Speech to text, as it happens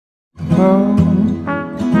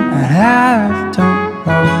and I don't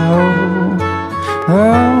know.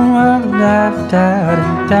 Oh, da da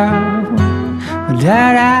da da da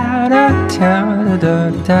da da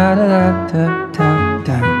da da da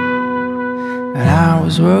da. And I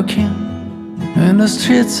was working in the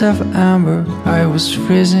streets of Hamburg. I was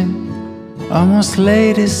freezing, almost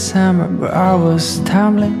late December, but I was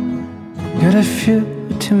stumbling, got a few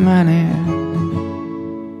too many.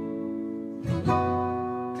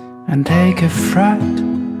 And take a fright,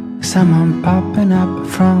 someone popping up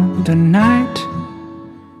from the night.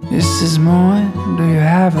 This is more, do you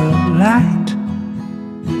have a light?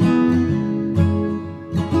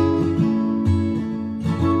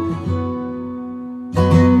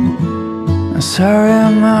 I'm sorry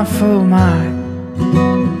I'm not full mind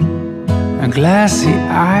and glassy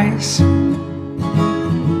eyes,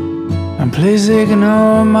 and please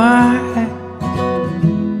ignore my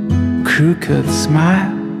crooked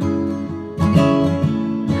smile.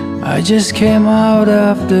 I just came out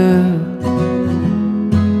of the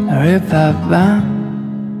hip-hop band.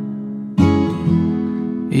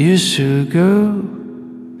 You should go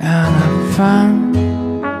and have fun.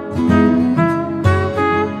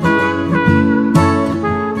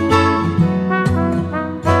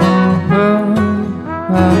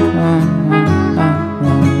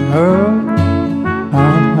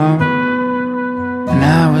 And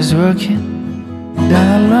I was working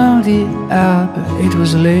down along the Alp, it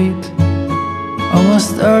was late,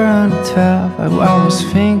 almost around 12. I was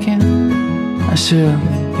thinking I should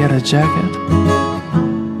get a jacket.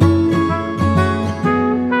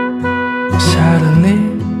 Suddenly,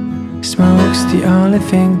 smoke's the only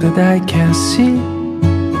thing that I can see.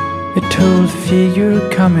 A tall figure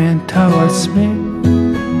coming towards me.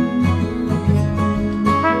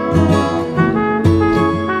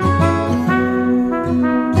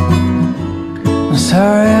 I'm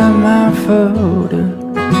sorry I'm unfolded,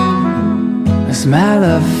 the smell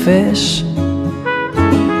of fish.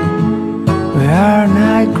 We are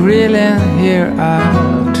not grilling here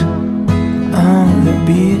out on the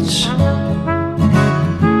beach.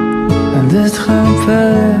 And this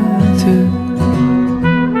trumpet to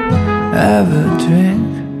have a drink.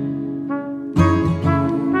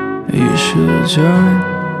 You should join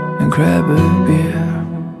and grab a beer.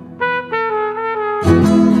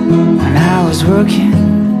 And I was working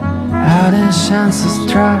out in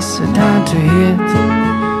Schanzenstrasse, down to hit,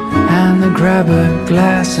 and I grab a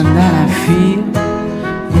glass, and then I feel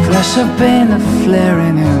a flash of pain, a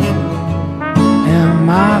flaring in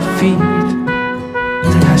my feet.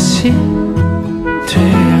 Then I see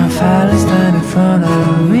three young fellas standing in front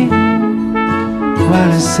of me,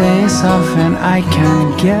 while I say something I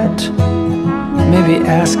can't get, maybe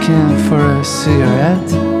asking for a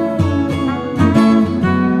cigarette.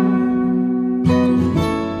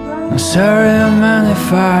 I'm sorry, man,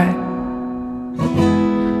 if I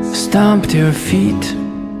stomped your feet.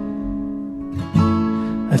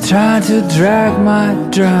 I tried to drag my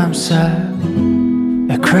drums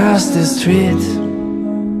across the street.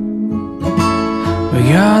 We're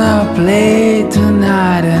gonna play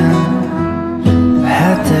tonight and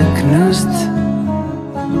had the knust.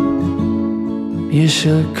 You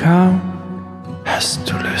should come